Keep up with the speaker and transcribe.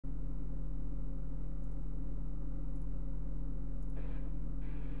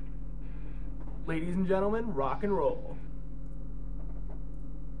Ladies and gentlemen, rock and roll.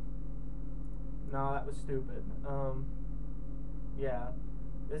 No, that was stupid. Yeah.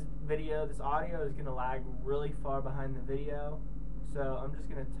 This audio is gonna lag really far behind the video, so I'm just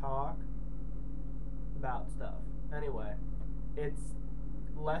gonna talk about stuff. Anyway, it's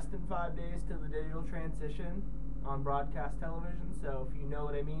less than 5 days to the digital transition on broadcast television, so if you know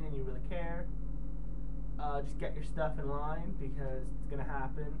what I mean and you really care, just get your stuff in line because it's gonna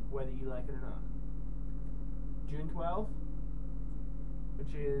happen whether you like it or not. June 12th,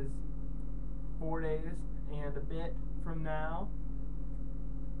 which is 4 days and a bit from now,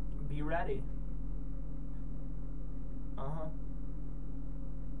 be ready.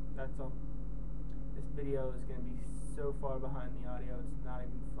 That's all. This video is going to be so far behind the audio, it's not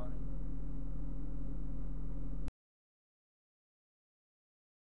even funny.